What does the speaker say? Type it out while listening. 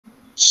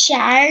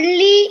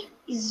Charlie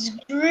is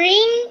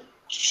wearing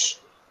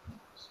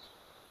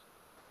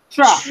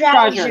trousers.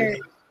 Okay.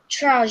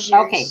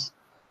 Trousers.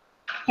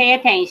 Pay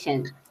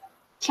attention.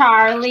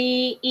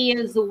 Charlie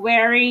is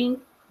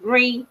wearing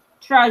green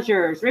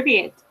trousers.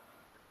 Repeat.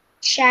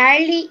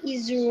 Charlie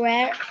is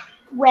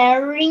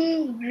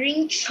wearing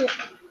green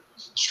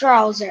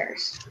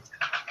trousers.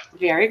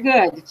 Very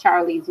good.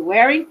 Charlie is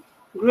wearing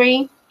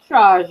green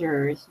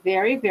trousers.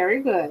 Very,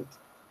 very good.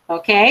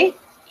 Okay.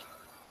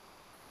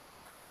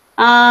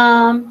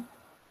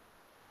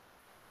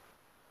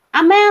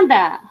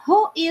 Amanda,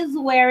 who is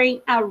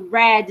wearing a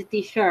red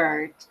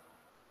t-shirt?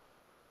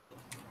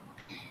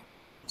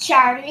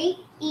 Charlie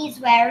is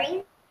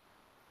wearing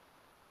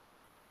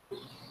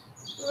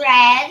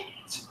red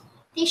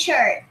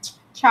t-shirt.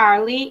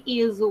 Charlie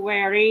is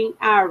wearing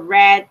a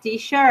red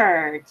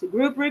t-shirt.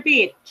 Group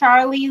repeat.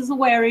 Charlie is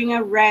wearing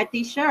a red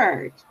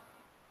t-shirt.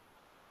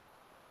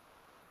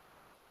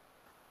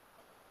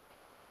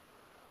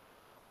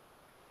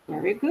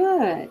 Very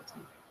good.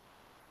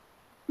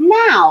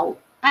 Now,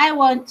 I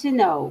want to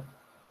know,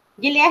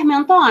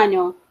 Guilherme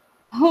Antônio,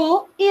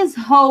 who is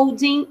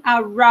holding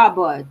a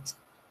robot?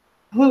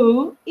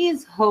 Who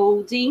is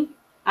holding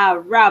a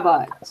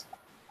robot?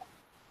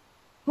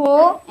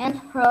 Who and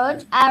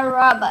hold a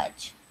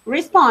robot?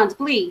 Respond,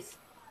 please.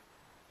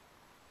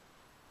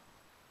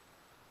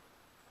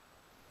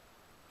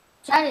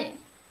 Charlie.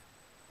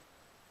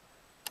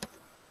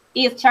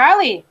 Is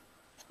Charlie?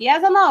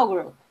 Yes or no,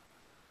 group?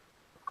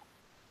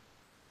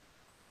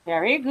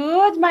 Very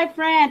good, my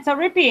friend. So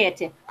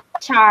repeat.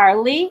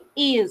 Charlie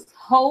is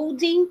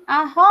holding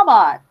a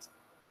robot.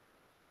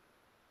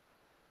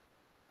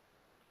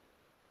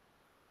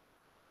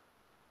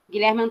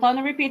 Guilherme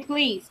Antônio, repeat,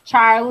 please.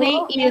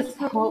 Charlie is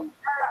holding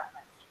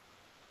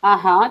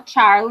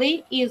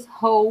Charlie is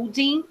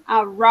holding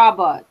a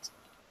robot.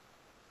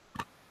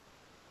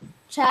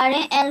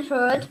 Charlie and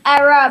hold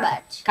a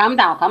robot. Calm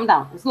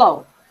down,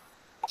 slow.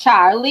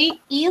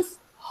 Charlie is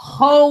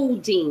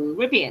holding.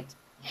 Repeat.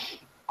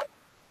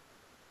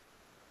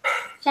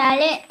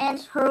 Charlie and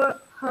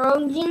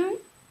holding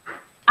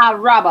a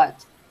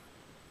robot.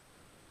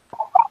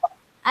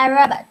 A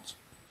robot.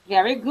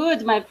 Very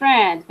good, my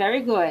friend.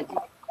 Very good.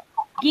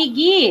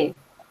 Gigi,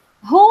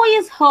 who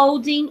is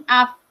holding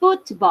a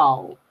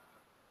football?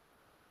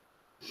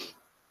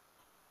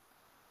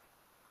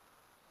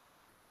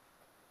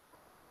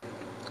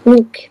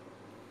 Luke.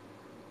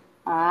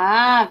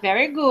 Ah,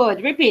 very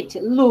good. Repeat.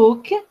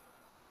 Luke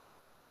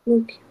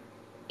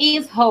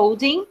is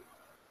holding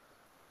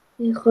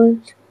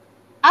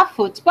a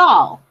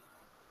football.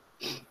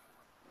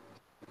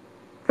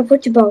 A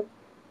football.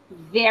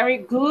 Very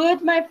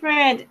good, my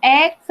friend.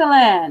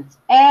 Excellent.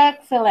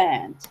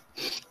 Excellent.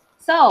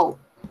 So,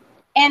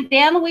 and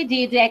then we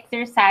did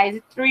exercise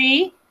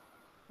 3,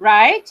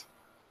 right?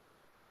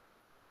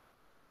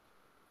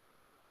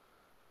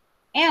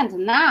 And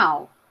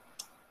now,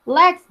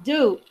 let's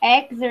do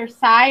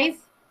exercise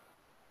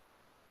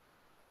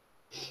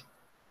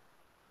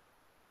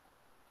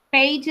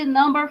page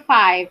number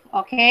 5,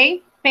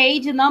 okay?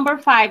 Page number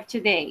 5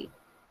 today.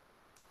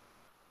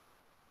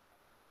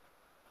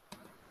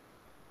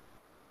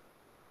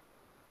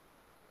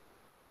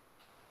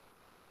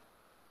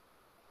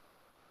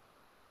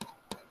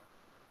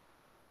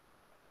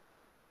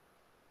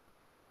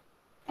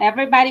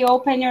 Everybody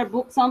open your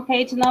books on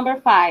page number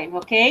 5,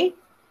 okay?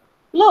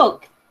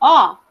 Look,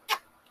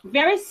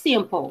 very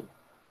simple.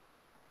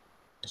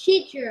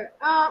 Teacher,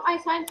 I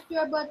signed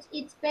here, but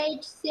it's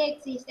page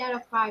 6 instead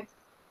of 5.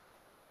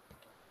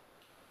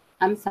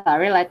 I'm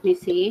sorry, let me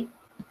see.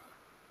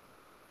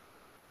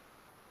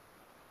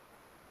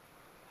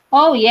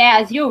 Oh,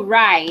 yes, you're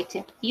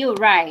right. You're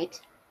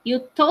right.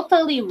 You're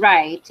totally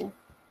right.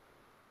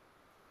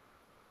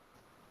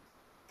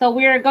 So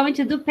we're going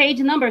to do page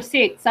number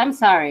 6. I'm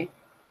sorry.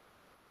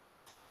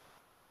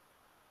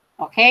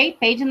 Okay,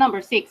 page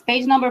number 6.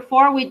 Page number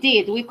 4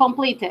 we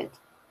completed.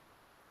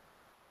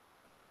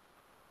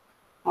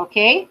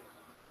 Okay.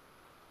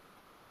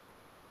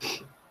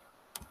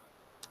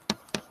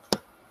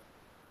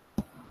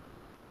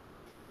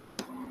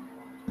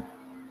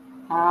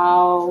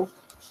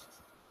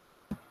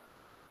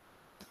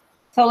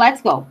 So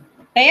let's go.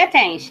 Pay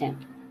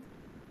attention.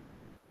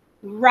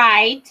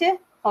 Write,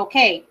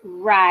 okay,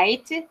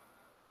 write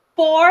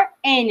 4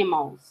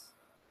 animals.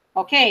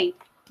 Okay,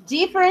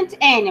 different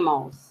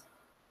animals.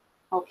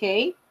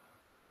 Okay.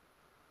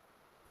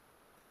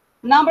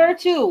 Number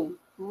 2,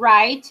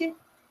 write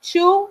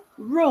 2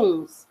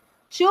 rooms.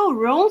 2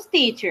 rooms,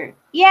 teacher.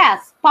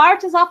 Yes,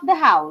 parts of the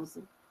house.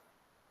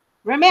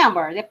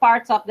 Remember the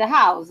parts of the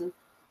house.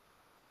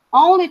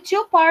 Only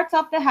 2 parts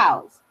of the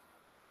house.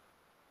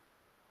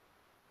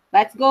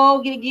 Let's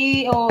go,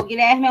 Gigi or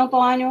Guilherme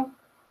Antônio.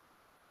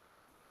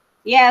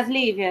 Yes,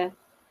 Lívia.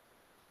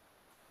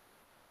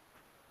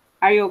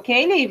 Are you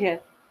okay, Lívia?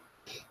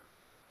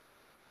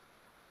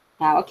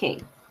 Okay.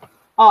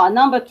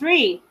 Number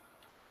 3.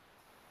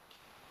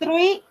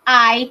 3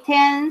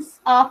 items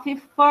of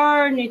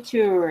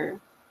furniture.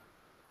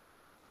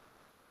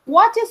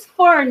 What is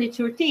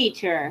furniture,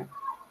 teacher?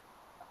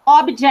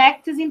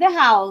 objects in the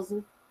house.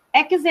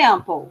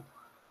 Example,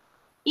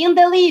 in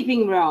the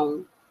living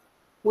room,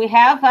 we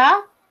have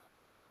a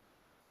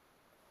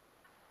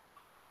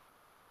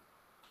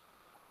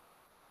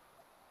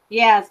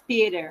yes,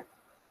 Peter.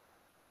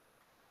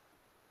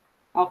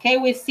 Okay,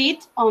 we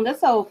sit on the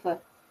sofa.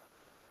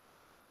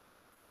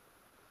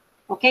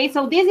 Okay,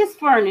 so this is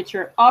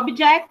furniture,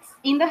 objects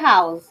in the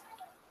house.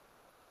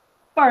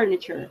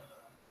 Furniture.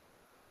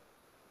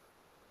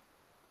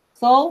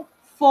 So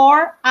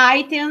 4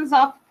 items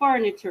of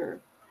furniture.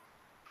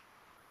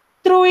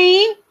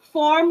 3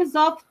 forms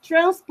of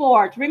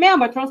transport.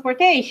 Remember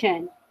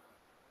transportation?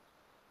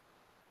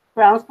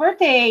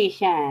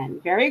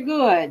 Transportation. Very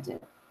good.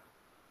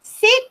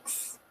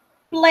 6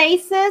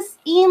 places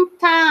in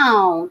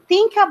town.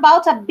 Think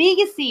about a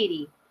big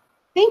city.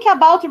 Think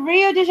about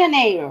Rio de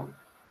Janeiro.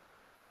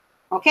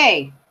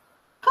 Okay.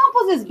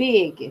 Campus is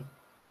big.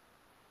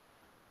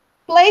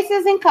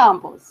 Places in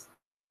campus.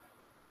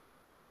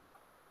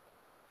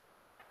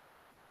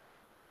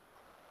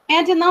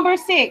 And number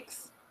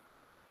 6.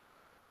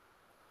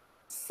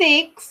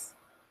 6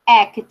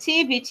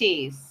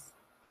 activities.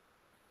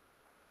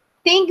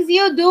 Things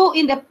you do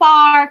in the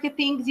park,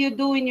 things you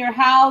do in your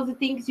house,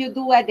 things you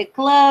do at the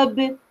club.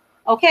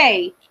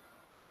 Okay.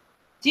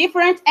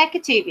 Different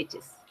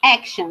activities,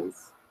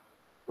 actions.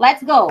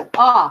 Let's go.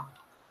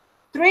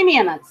 3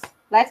 minutes.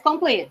 Let's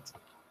complete.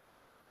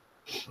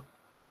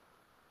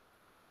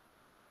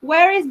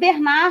 Where is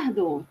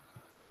Bernardo?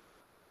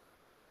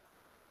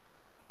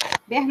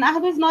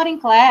 Bernardo is not in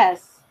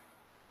class.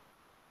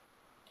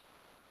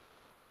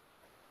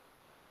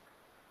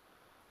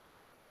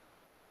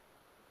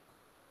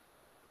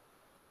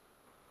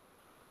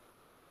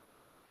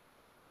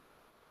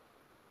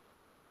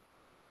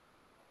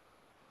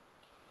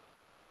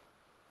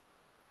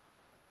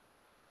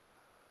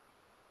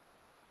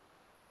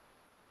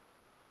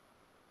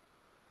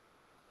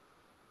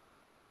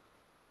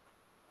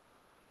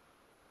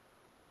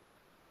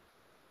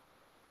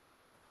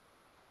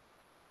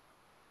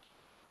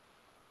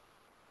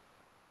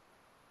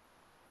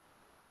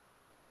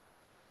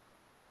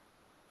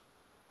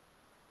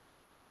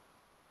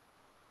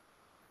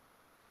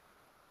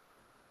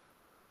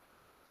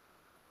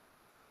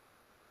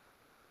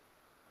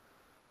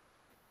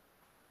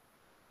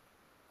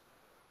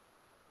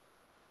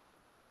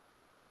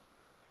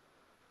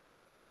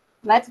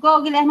 Let's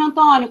go, Guilherme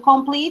Antônio.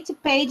 Complete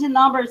page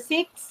number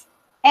 6,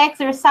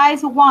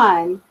 exercise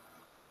 1.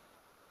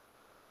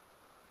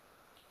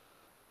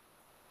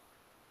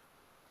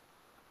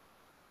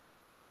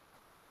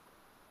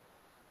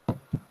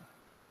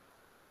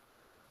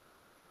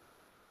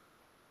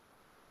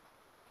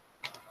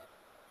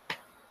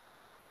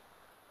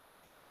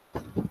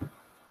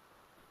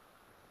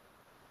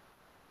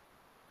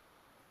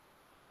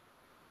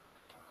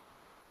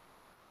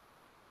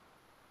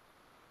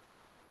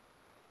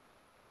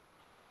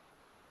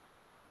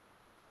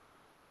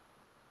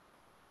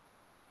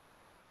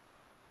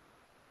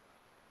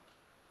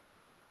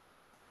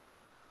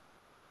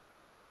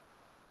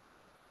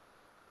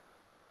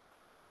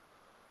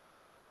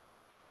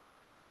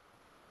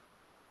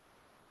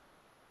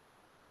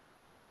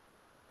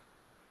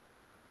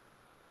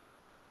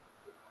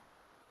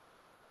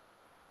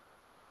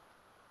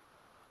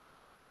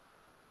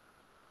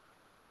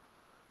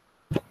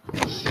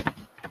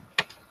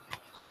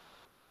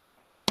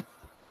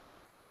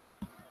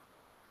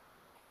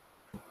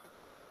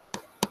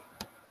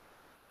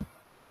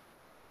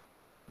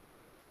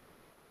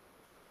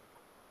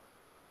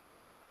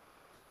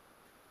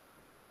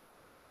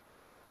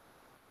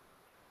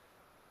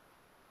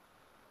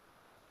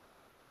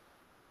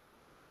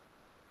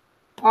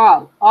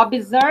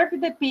 Observe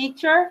the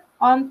picture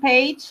on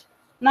page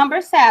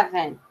number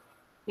 7.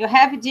 You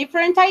have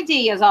different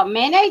ideas, or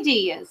many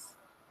ideas.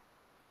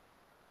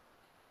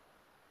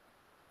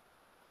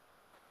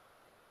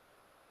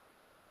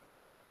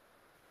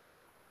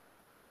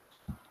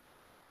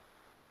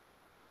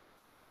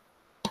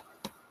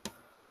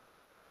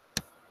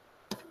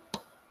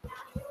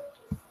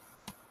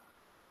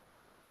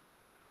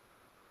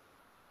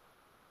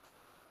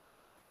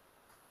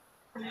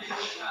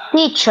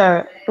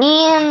 Teacher,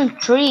 in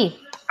 3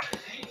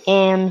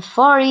 and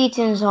 4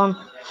 itens on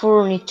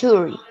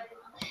furniture.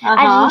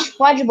 A gente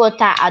pode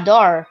botar a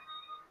door?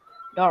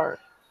 Door.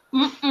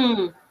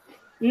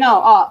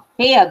 No,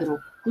 Pedro,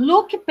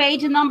 look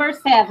page number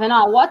 7.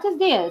 What is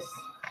this?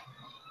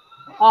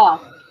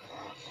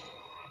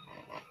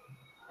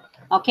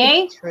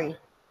 Okay? 3.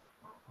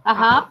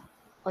 Oh,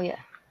 yeah.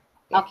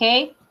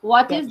 Okay.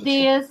 What is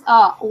teacher. this?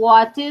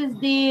 What is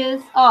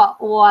this?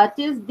 What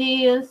is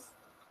this?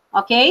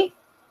 Okay?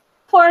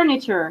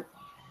 Furniture.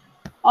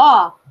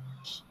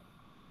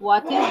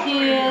 What is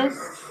this?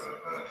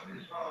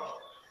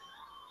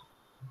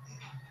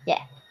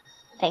 Yeah.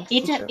 Thanks,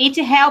 teacher. It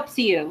helps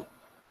you.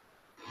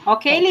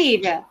 Okay,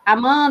 Thanks. Lívia?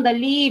 Amanda,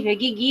 Lívia,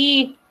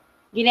 Guigui,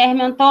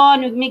 Guilherme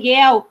Antônio,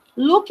 Miguel.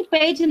 Look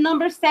page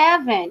number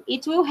 7.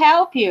 It will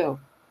help you.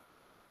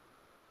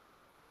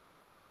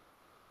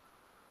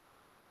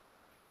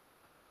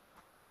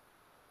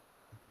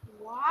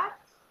 What?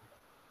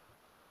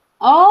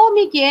 Oh,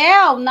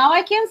 Miguel, now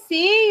I can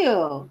see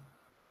you.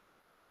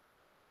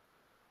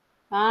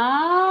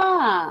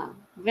 Ah,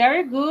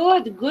 very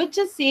good. Good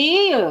to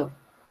see you.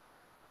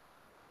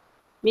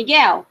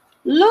 Miguel,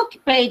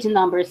 look page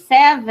number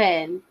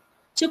 7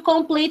 to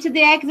complete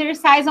the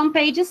exercise on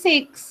page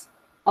 6.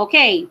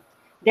 Okay,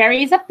 there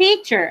is a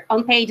picture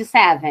on page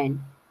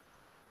 7.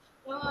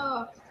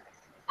 Oh,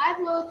 I've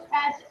looked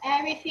at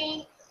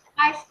everything.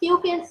 I still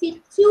can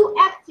see 2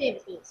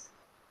 activities.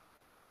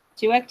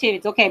 2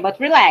 activities. Okay, but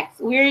relax.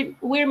 We're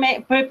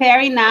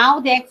preparing now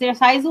the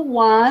exercise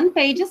 1,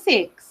 page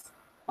 6.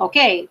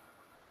 Okay.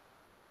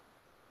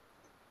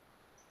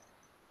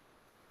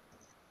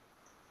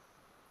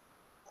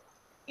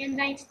 And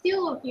I'm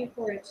still looking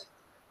for it.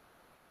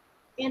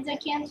 And I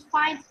can't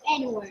find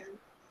anywhere.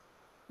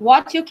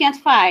 What you can't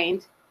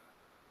find?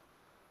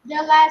 The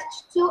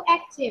last 2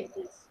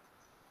 activities.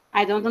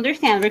 I don't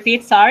understand.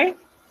 Repeat, sorry.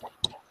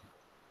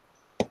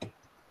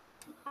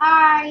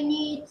 I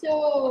need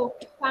to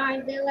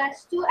find the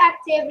last 2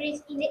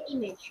 activities in the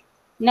image.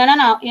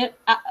 No.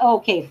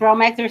 Okay,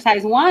 from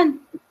exercise 1?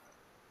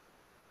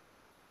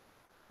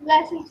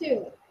 Lesson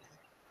 2.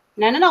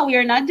 No. We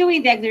are not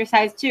doing the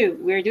exercise 2.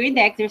 We're doing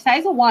the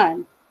exercise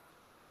 1.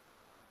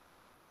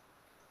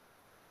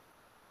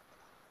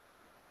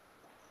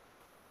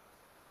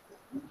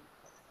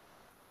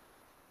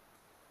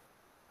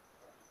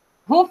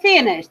 Who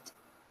finished?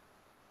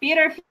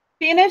 Peter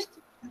finished?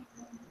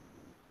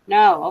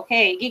 No.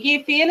 Okay.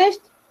 Gigi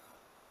finished?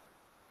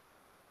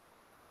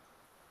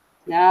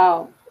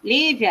 No.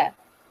 Lívia,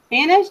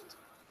 finished?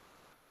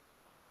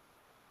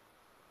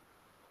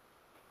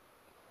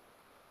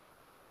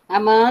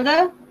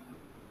 Amanda,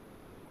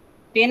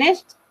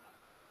 finished?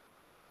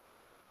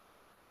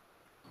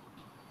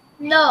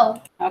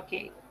 No.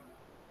 Okay.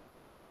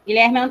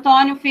 Guilherme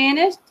Antônio,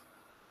 finished?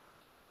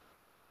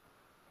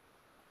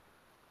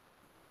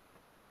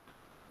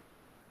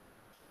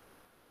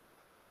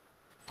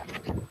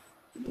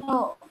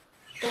 No.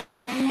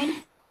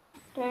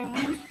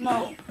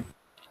 No.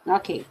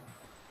 Ok.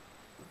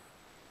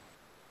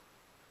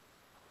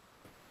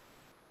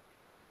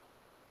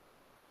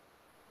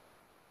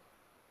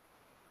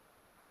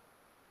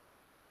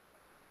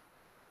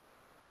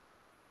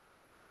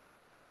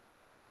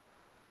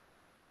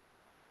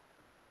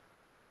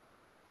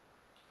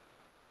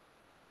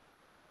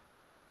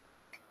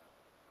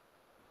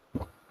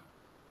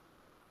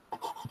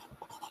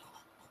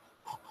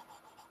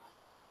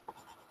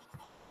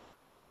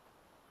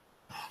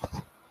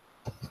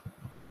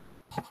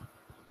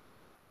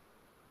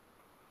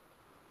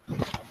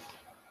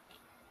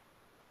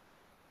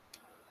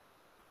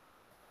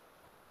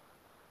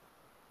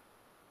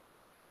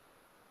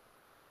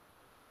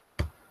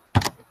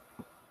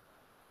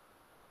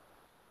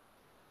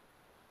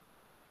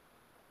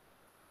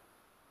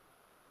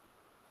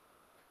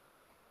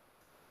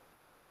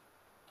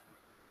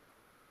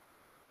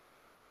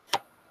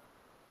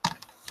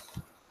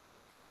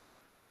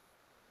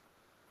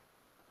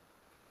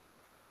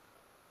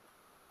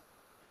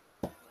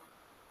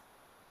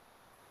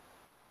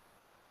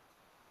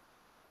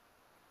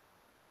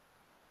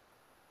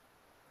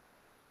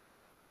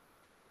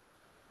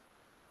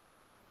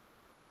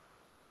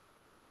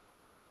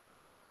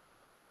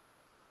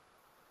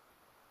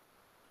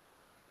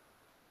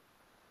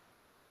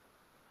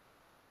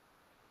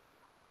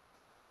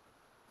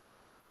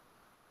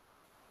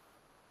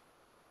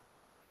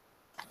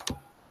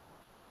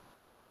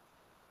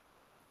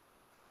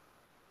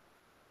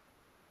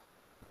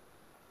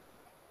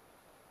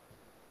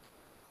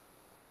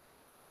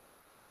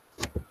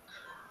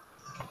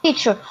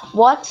 Teacher,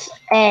 what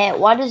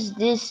is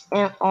this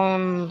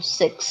on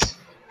 6?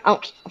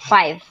 Oh,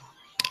 5.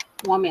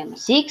 1 minute.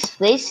 6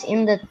 place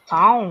in the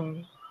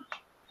town.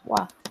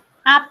 What?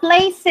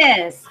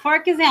 Places, for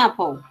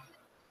example,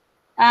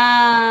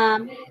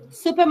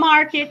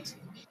 supermarket,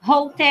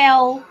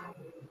 hotel,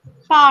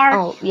 park,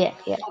 Oh, yeah.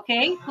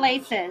 okay?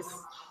 Places.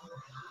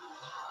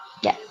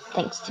 Yeah,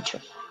 thanks,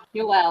 teacher.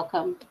 You're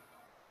welcome.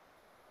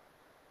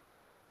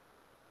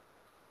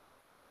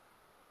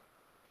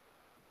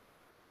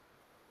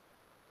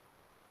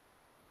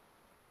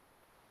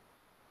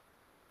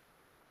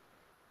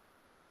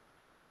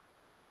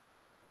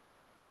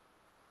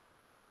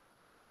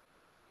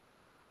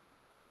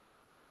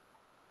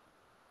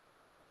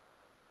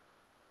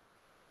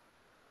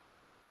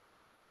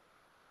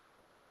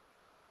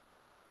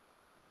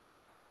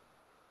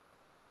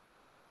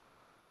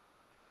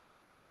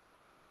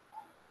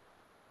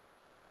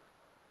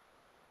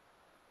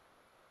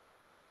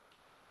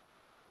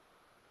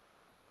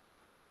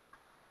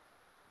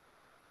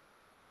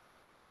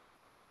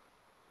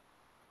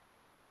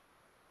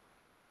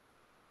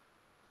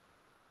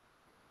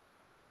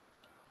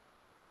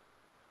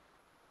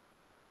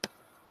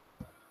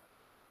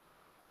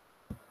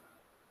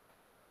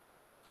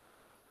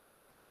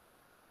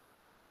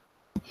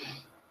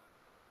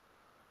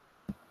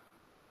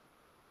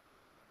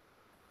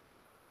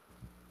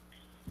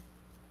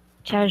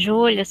 Tia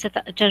Júlia,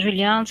 tia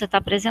Juliana, você está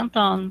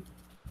apresentando.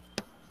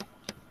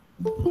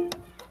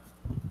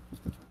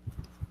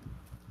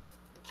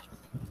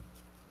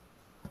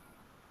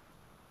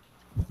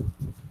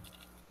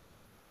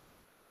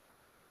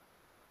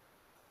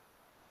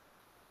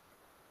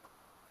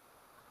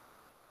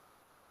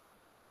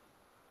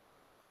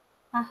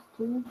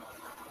 Arthur.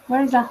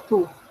 Where is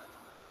Arthur?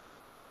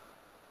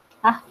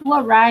 Arthur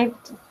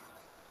arrived.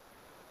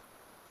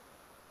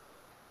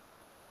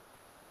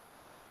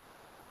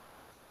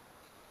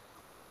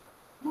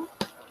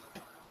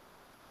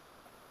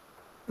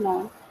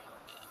 No.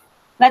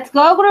 Let's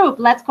go, group.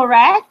 Let's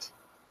correct.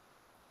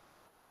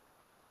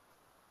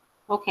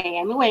 Okay,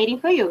 I'm waiting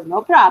for you.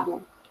 No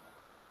problem.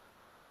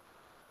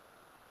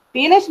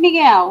 Finish,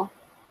 Miguel.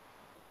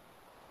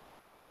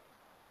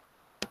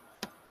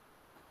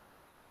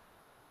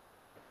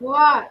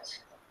 What?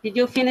 Did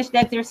you finish the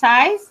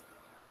exercise?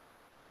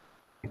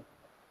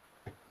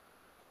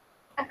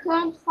 I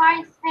can't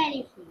find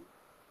anything.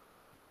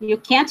 You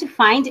can't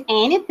find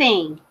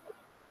anything.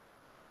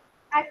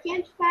 I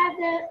can't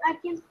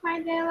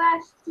find the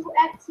last two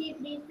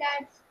activities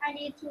that I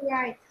need to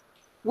write.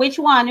 Which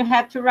one you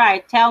have to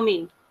write? Tell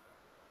me.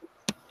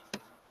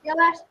 The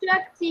last two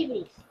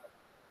activities.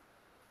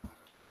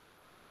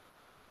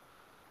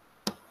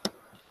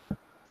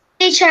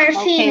 Teacher,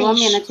 Okay, 1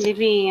 finish. minute,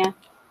 Livinha.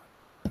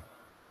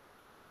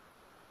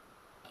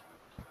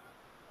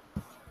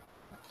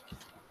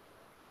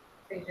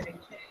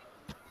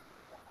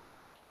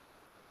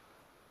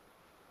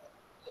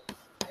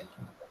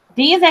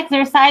 These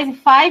exercise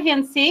 5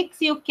 and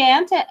 6, you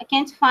can't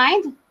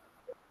find?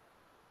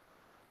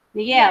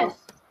 Miguel? Yes.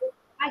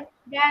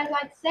 There's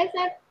like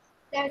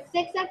there's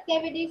 6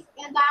 activities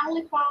and I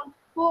only found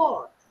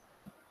 4.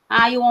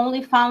 Ah, you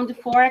only found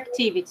 4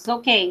 activities.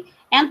 Okay.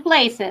 And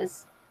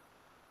places?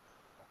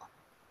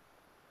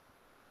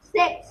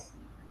 6.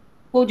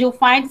 Could you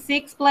find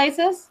 6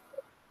 places?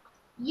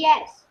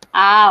 Yes.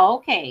 Ah,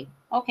 okay.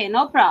 Okay,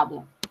 no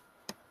problem.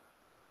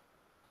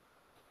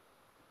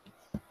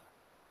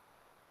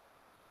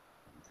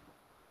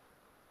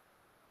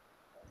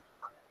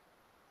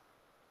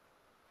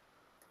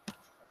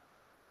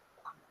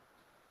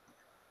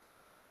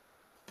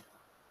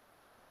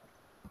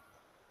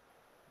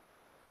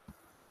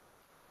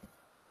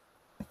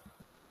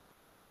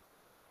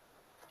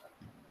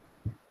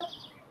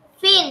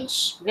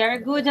 Finish. Very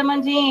good,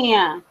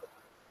 Amandinha.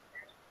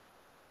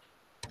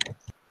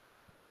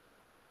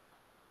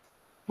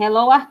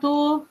 Hello,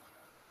 Arthur.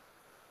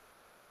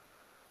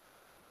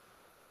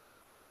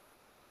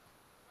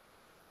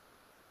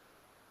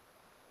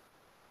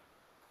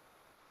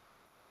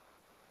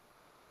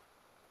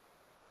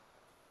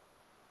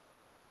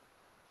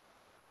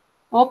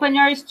 Open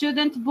your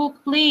student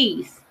book,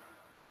 please.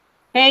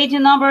 Page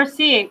number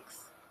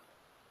 6.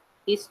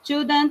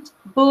 Student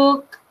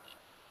book,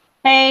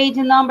 page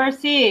number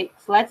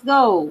 6. Let's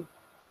go.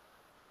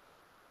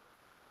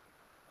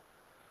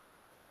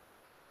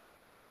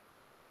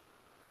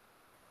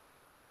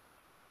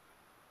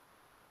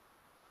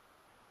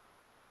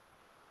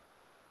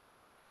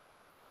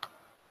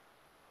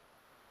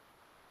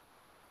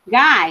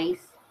 Guys,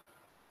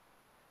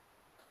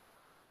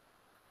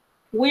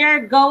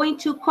 we're going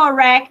to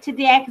correct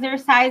the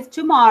exercise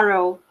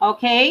tomorrow,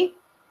 okay?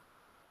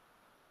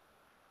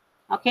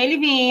 Okay,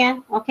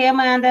 Livinha. Okay,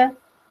 Amanda.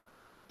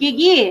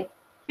 Gigi,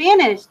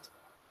 finished?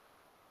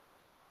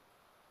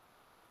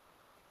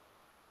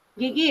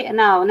 Gigi,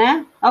 no,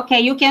 né? Okay,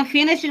 you can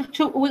finish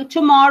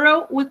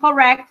tomorrow. We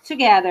correct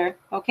together,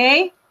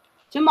 okay?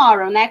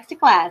 Tomorrow, next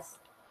class.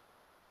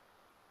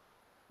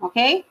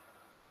 Okay?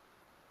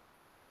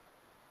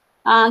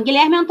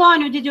 Guilherme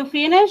Antônio, did you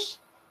finish?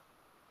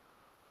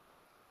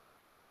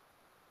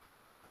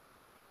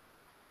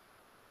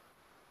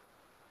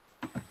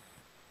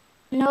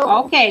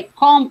 No. Okay,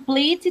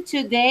 complete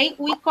today,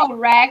 we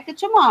correct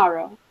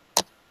tomorrow.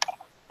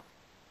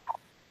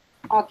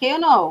 Okay or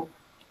no?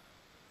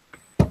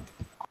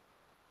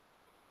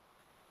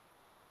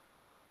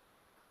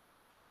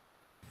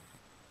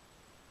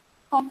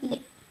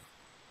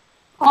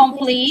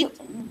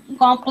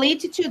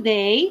 Complete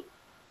today,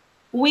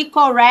 we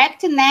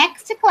correct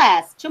next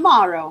class,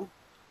 tomorrow.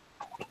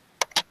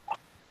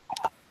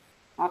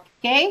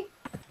 Okay?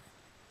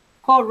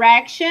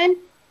 Correction,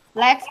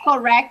 let's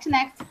correct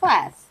next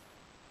class.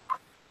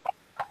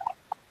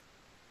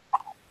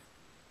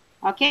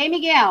 Okay,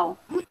 Miguel?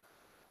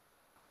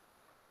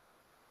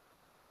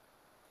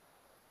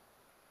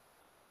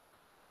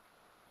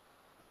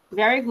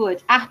 Very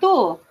good.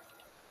 Arthur,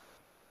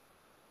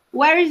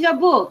 where is your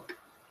book?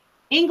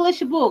 English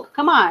book,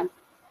 come on.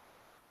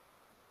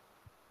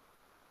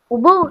 O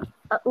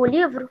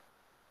livro?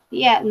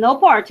 Yeah, no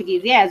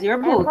Portuguese. Yes, your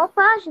book. Qual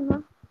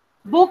página?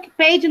 Book,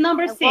 page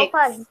number 6. Qual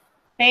página?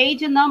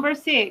 Page number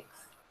 6.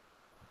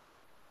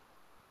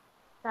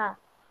 Tá.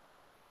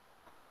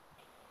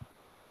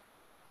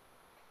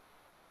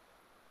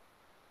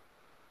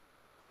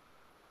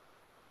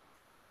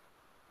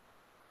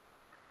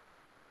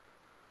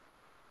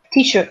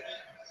 Teacher,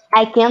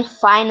 I can't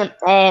find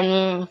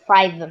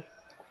 5.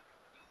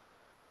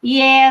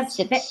 Yes,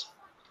 6.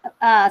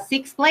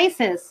 6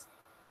 places.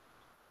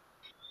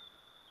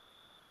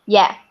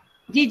 Yeah.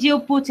 Did you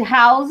put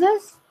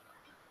houses?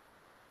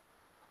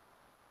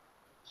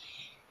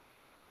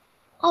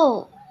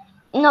 Oh,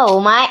 no,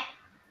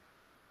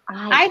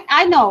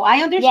 I know,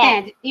 I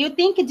understand. Yeah. You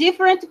think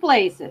different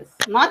places,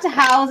 not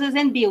houses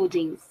and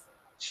buildings.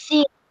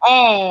 Se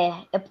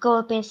é porque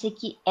eu pensei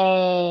que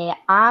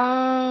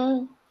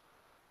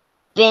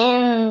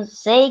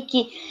pensei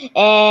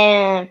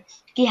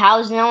que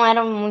house não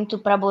era muito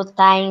para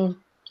botar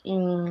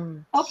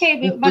Okay,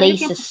 em but you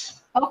can.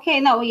 places. Okay,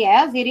 no,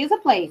 yes, it is a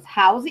place.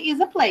 House is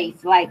a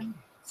place. Like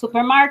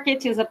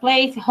supermarket is a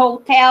place,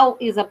 hotel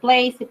is a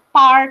place,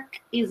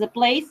 park is a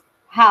place,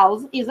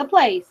 house is a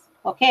place.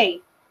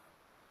 Okay.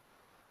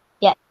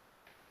 Yeah,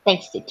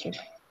 thanks, teacher.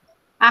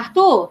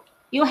 Arthur,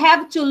 you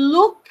have to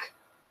look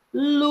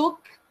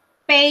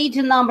page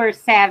number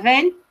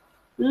 7.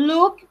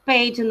 Look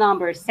page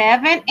number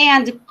 7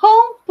 and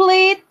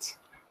complete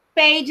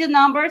page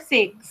number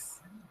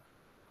 6.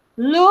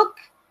 Look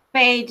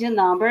page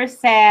number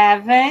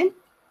 7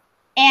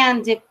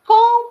 and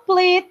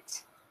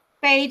complete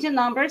page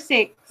number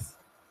 6.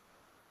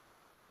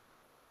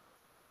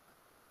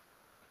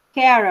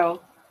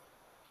 Carol,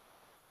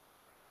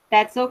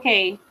 that's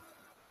okay.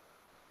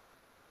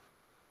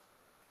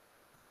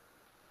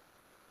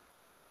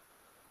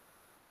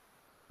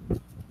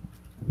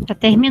 Tá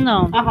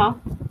terminando.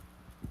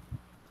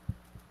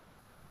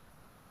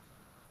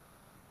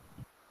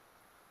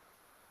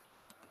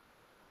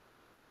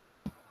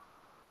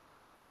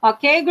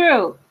 Okay,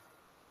 group.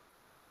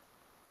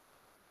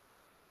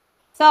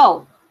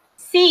 So,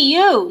 see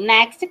you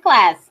next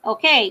class.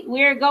 Okay,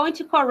 we're going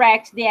to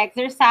correct the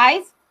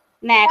exercise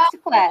next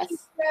class.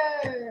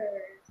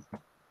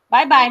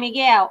 Bye-bye,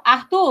 Miguel.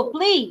 Arthur,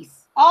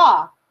 please.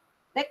 Oh,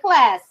 the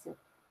class.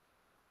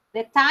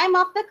 The time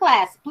of the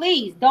class.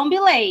 Please, don't be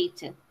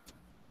late.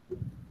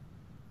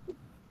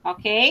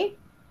 Okay?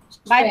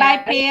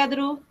 Bye-bye,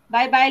 Pedro.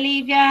 Bye-bye,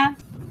 Lívia.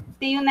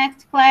 See you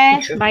next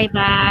class. Bye,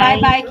 bye.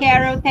 Bye-bye,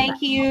 Carol.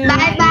 Thank you.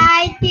 Bye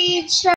bye, teacher.